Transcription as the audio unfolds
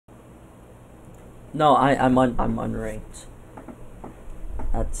No, I'm unranked.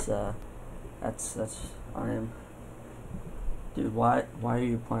 That's I am. Dude, why are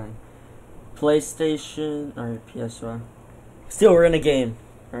you playing? PlayStation or PS1? Still, we're in a game.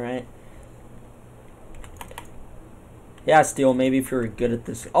 All right. Yeah, Steel. Maybe if you're good at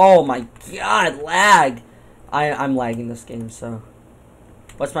this. Oh my God, lag! I'm lagging this game. So,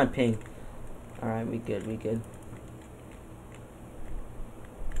 what's my ping? All right, we good. We good.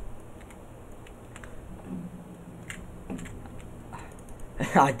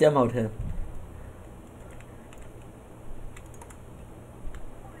 I demoed him.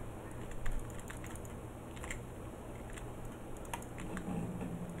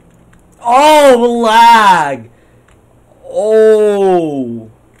 Oh, lag! Oh!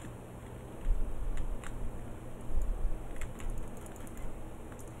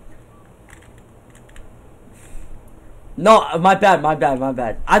 No, my bad, my bad, my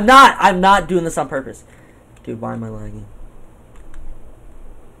bad. I'm not doing this on purpose. Dude, why am I lagging?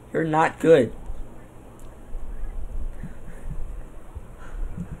 You're not good.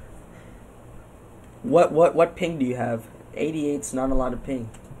 What ping do you have? 88's not a lot of ping.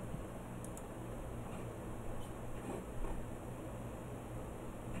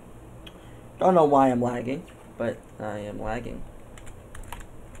 Don't know why I'm lagging, but I am lagging.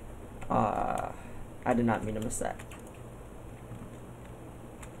 I did not mean to miss that.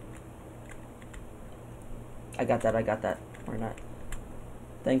 I got that. Or not.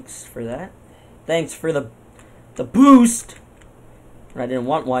 Thanks for that. Thanks for the boost. I didn't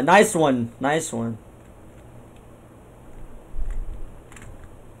want one. Nice one. Nice one.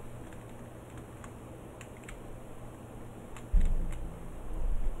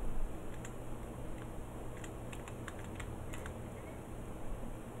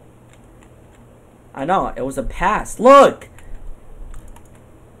 I know, it was a pass. Look!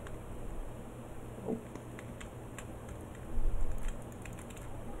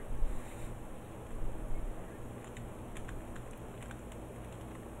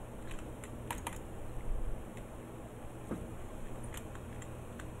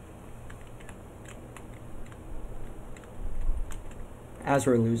 As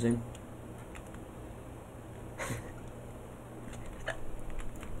we're losing.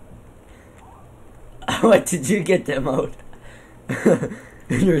 What did you get demoed?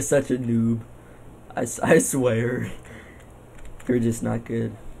 You're such a noob. I swear. You're just not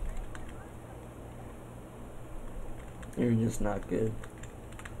good. You're just not good.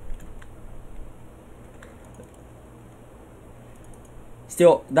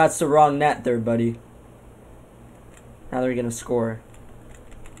 Still, that's the wrong net there, buddy. Now they're gonna score.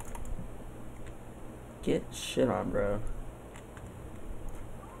 Get shit on, bro.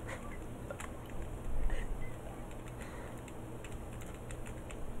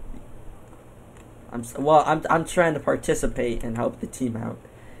 I'm trying to participate and help the team out.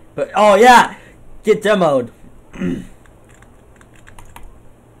 But oh yeah, get demoed.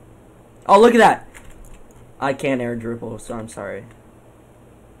 Oh, look at that. I can't air dribble, so I'm sorry.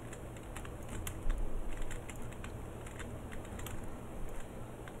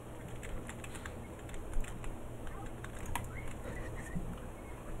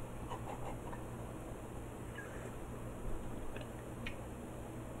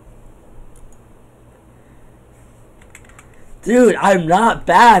 Dude, I'm not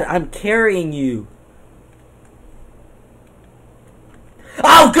bad. I'm carrying you.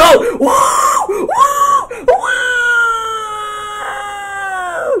 Oh, go! Woo! Woo!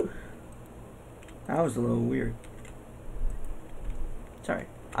 Woo! That was a little weird. Sorry.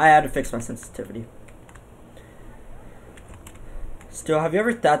 I had to fix my sensitivity. Still, have you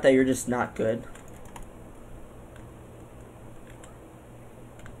ever thought that you're just not good?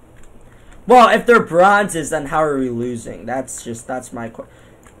 Well, if they're bronzes, then how are we losing? That's my question.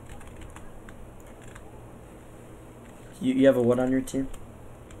 You have a what on your team?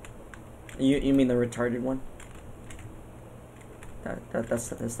 You mean the retarded one?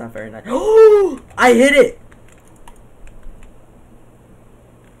 That's not very nice. Oh! I hit it!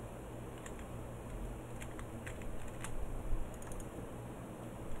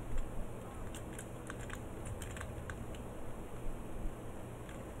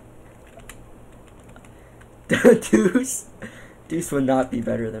 Deuce would not be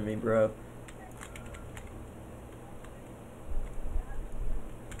better than me, bro.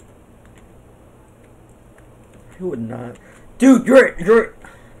 He would not. Dude, you're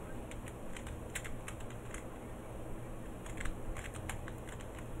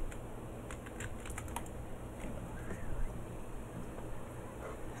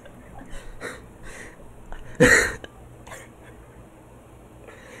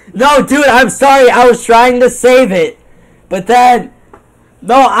No, dude, I'm sorry. I was trying to save it, but then,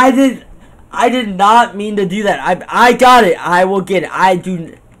 no, I did not mean to do that. I got it. I will get it. I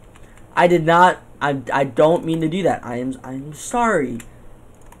did not. I don't mean to do that. I'm sorry.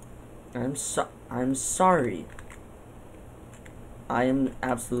 I'm sorry. I am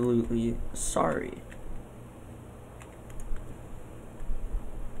absolutely sorry.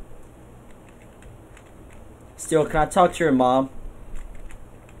 Steel, can I talk to your mom?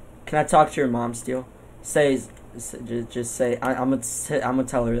 Can I talk to your mom, Steel? Just say. I'm gonna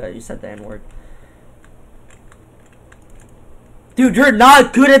tell her that you said the N-word. Dude, you're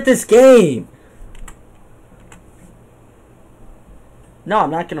not good at this game. No,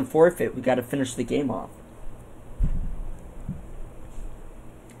 I'm not gonna forfeit. We gotta finish the game off.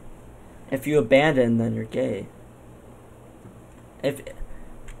 If you abandon, then you're gay. If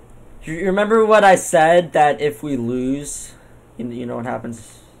you remember what I said, that if we lose, you know what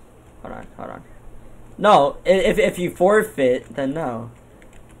happens. Hold on. No, if you forfeit, then no.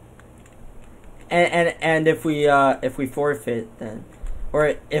 And if we forfeit, then,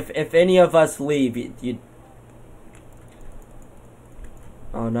 or if any of us leave, you.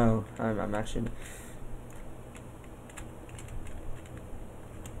 Oh no, I'm actually.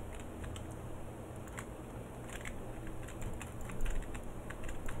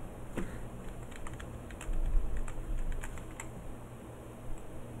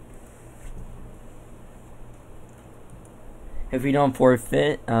 If we don't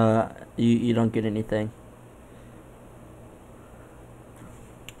forfeit, you don't get anything.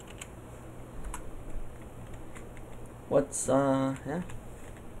 What's yeah.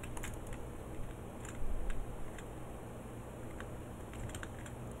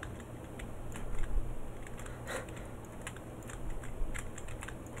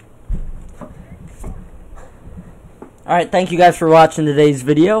 Alright, thank you guys for watching today's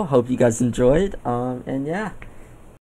video. Hope you guys enjoyed. And yeah.